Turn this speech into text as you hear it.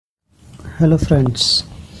Hello friends,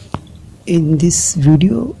 in this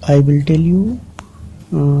video I will tell you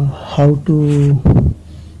how to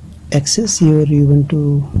access your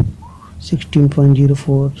Ubuntu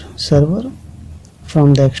 16.04 server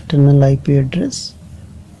from the external IP address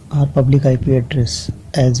or public IP address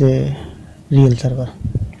as a real server.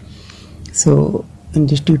 So in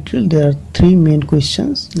this tutorial there are three main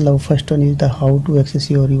questions. The first one is the how to access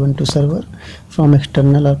your Ubuntu server from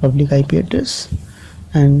external or public IP address,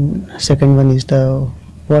 and second one is the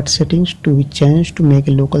what settings to be changed to make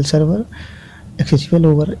a local server accessible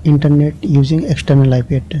over internet using external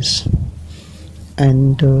IP address,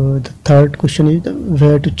 and the third question is the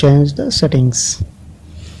where to change the settings.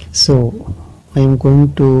 So I am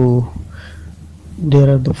going to, there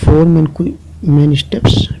are the four main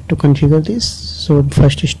steps to configure this. So the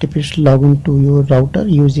first step is log into your router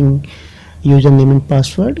using username and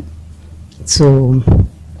password. So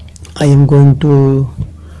I am going to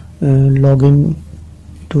log in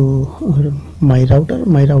to my router.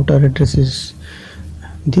 My router address is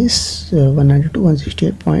this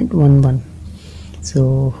 192.168.11.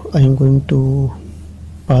 so I am going to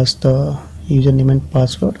pass the username and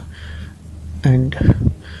password, and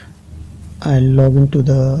I'll log into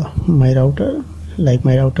my router. Like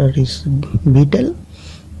my router is BTEL,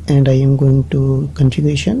 and I am going to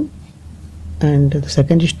configuration, and the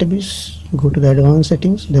second step is go to the advanced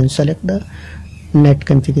settings, then select the net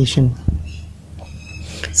configuration.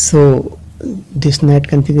 So this net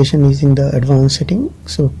configuration is in the advanced setting.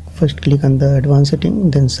 So first click on the advanced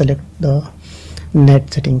setting, then select the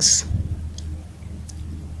net settings.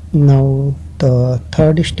 Now the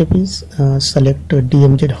third step is select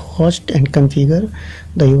DMZ host and configure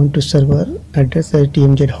the Ubuntu server address as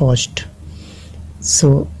DMZ host.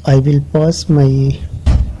 So I will pass my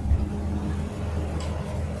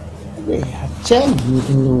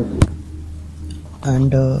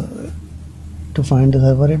and to find the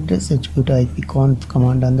server address, execute ipconf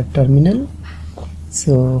command on the terminal.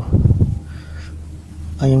 So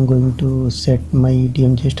I am going to set my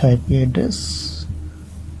DMZ IP address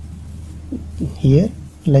here.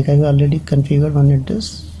 Like I have already configured one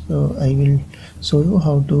address, so I will show you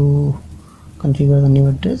how to configure the new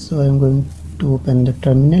address. So I am going to open the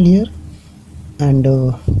terminal here and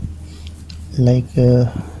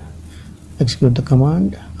execute the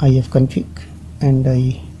command ifconfig, and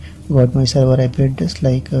I got my server IP address.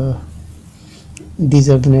 Like these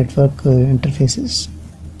are the network interfaces.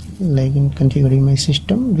 Like in configuring my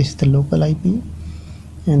system, this is the local IP,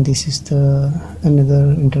 and this is the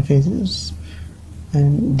another interfaces,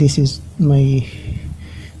 and this is my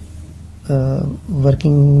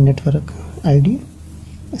working network ID.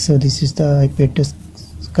 So this is the IP address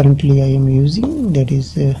currently I am using, that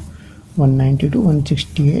is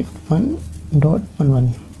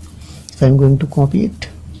 192.168.1.11. So I am going to copy it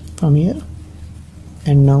from here,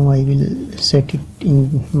 and now I will set it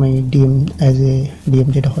in my as a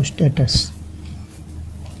DMZ host address.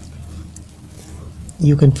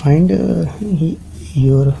 You can find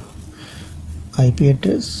your IP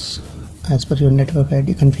address as per your network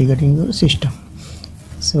ID configured in your system.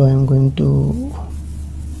 So I am going to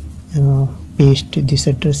paste this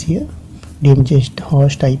address here, DMZ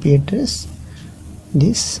host IP address,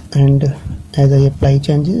 this, and as I apply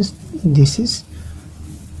changes, this is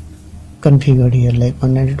configured here like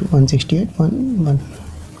 192.168.1.1.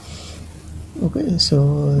 Okay,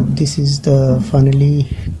 so this is the finally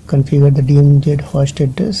configured the DMZ host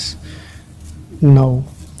address. Now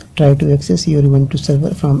try to access your Ubuntu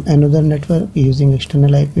server from another network using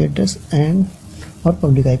external IP address and or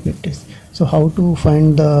public IP address. So how to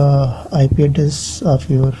find the IP address of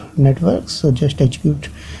your network? So just execute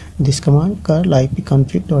this command curl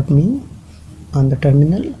ipconfig.me on the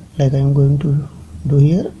terminal, like I am going to do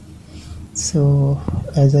here. So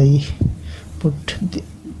as I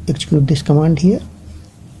execute this command here,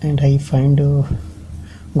 and I find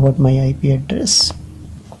got my IP address.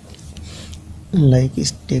 Like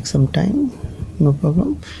it takes some time, no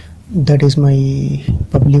problem. That is my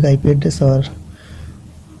public IP address or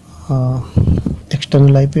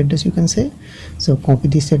external IP address, you can say. So copy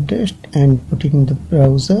this address and put it in the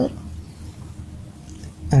browser,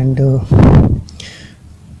 and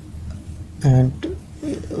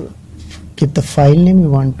get the file name you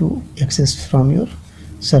want to access from your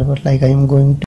server. Like I am going to